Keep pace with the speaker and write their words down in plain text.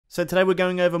So today we're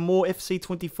going over more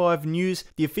FC25 news.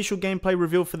 The official gameplay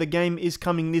reveal for the game is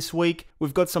coming this week.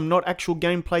 We've got some not actual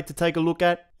gameplay to take a look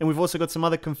at, and we've also got some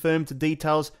other confirmed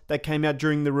details that came out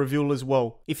during the reveal as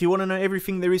well. If you want to know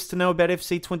everything there is to know about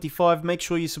FC25, make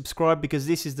sure you subscribe because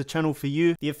this is the channel for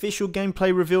you. The official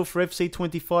gameplay reveal for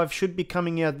FC25 should be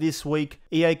coming out this week.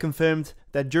 EA confirmed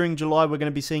that during July we're going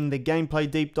to be seeing the gameplay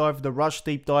deep dive, the rush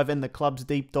deep dive, and the clubs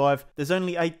deep dive. There's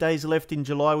only 8 days left in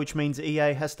July, which means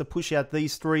EA has to push out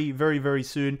these three very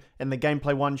soon, and the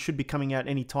gameplay one should be coming out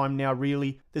any time now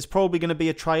really. There's probably going to be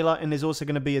a trailer, and there's also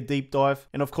going to be a deep dive,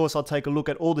 and of course I'll take a look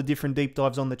at all the different deep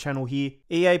dives on the channel here.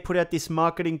 EA put out this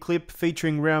marketing clip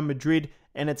featuring Real Madrid,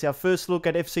 and it's our first look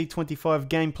at FC25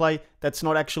 gameplay. That's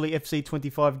not actually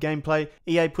FC25 gameplay.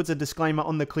 EA puts a disclaimer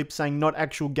on the clip saying not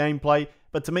actual gameplay,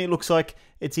 but to me it looks like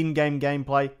it's in-game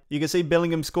gameplay. You can see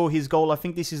Bellingham score his goal. I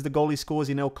think this is the goal he scores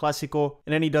in El Clasico,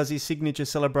 and then he does his signature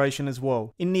celebration as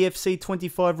well. In the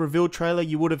FC25 reveal trailer,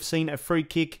 you would have seen a free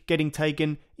kick getting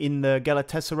taken in the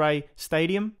Galatasaray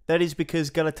stadium. That is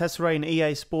because Galatasaray and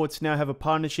EA Sports now have a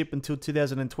partnership until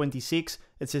 2026.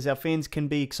 It says our fans can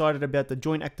be excited about the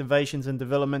joint activations and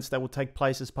developments that will take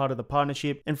place as part of the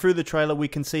partnership. And through the trailer, we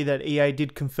can see that EA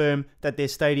did confirm that their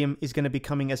stadium is going to be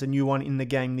coming as a new one in the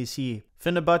game this year.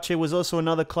 Fenerbahce was also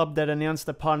another club that announced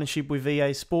a partnership with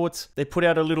EA Sports. They put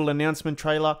out a little announcement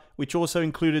trailer, which also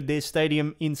included their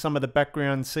stadium in some of the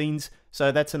background scenes.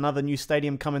 So that's another new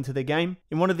stadium coming to the game.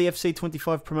 In one of the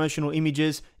FC25 promotional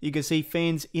images, you can see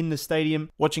fans in the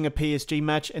stadium watching a PSG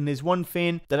match, and there's one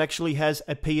fan that actually has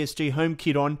a PSG home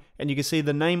kit on, and you can see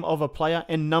the name of a player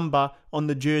and number on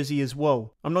the jersey as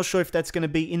well. I'm not sure if that's going to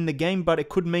be in the game, but it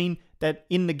could mean that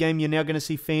in the game you're now going to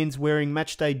see fans wearing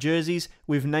matchday jerseys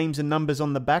with names and numbers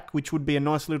on the back, which would be a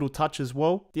nice little touch as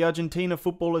well. The Argentina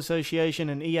Football Association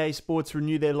and EA Sports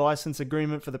renew their license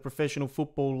agreement for the Professional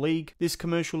Football League. This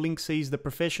commercial link sees the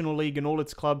Professional League and all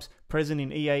its clubs present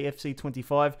in EA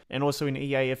FC25 and also in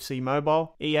EA FC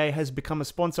Mobile. EA has become a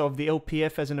sponsor of the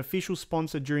LPF as an official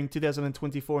sponsor during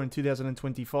 2024 and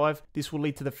 2025. This will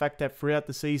lead to the fact that throughout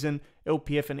the season,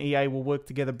 LPF and EA will work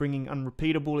together, bringing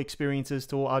unrepeatable experiences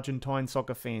to all Argentine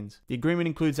soccer fans. The agreement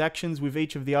includes actions with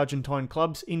each of the Argentine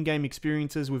clubs, in-game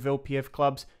experiences with LPF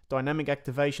clubs, dynamic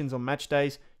activations on match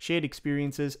days, shared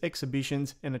experiences,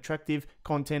 exhibitions, and attractive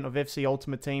content of FC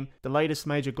Ultimate Team, the latest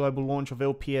major global launch of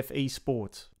LPF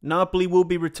eSports. Napoli will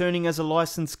be returning as a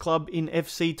licensed club in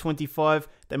FC25.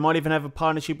 They might even have a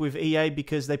partnership with EA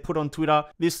because they put on Twitter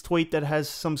this tweet that has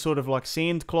some sort of like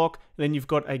sand clock, and then you've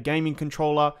got a gaming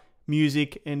controller,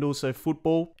 music, and also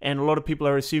football. And a lot of people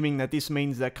are assuming that this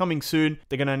means that coming soon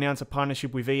they're going to announce a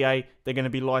partnership with EA. They're going to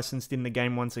be licensed in the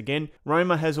game once again.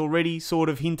 Roma has already sort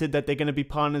of hinted that they're going to be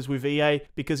partners with EA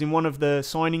because in one of the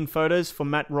signing photos for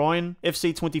Matt Ryan,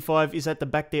 FC25 is at the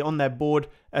back there on that board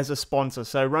as a sponsor.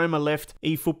 So Roma left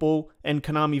eFootball and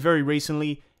Konami very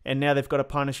recently, and now they've got a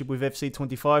partnership with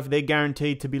FC25. They're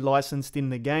guaranteed to be licensed in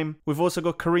the game. We've also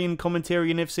got Korean commentary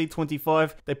in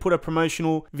FC25. They put a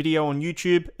promotional video on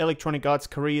YouTube, Electronic Arts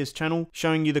Korea's channel,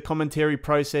 showing you the commentary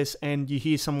process, and you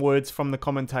hear some words from the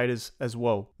commentators as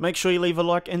well. Make sure you leave a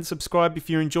like and subscribe if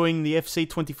you're enjoying the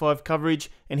FC25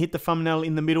 coverage, and hit the thumbnail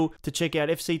in the middle to check out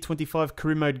FC25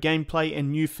 Career Mode gameplay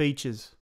and new features.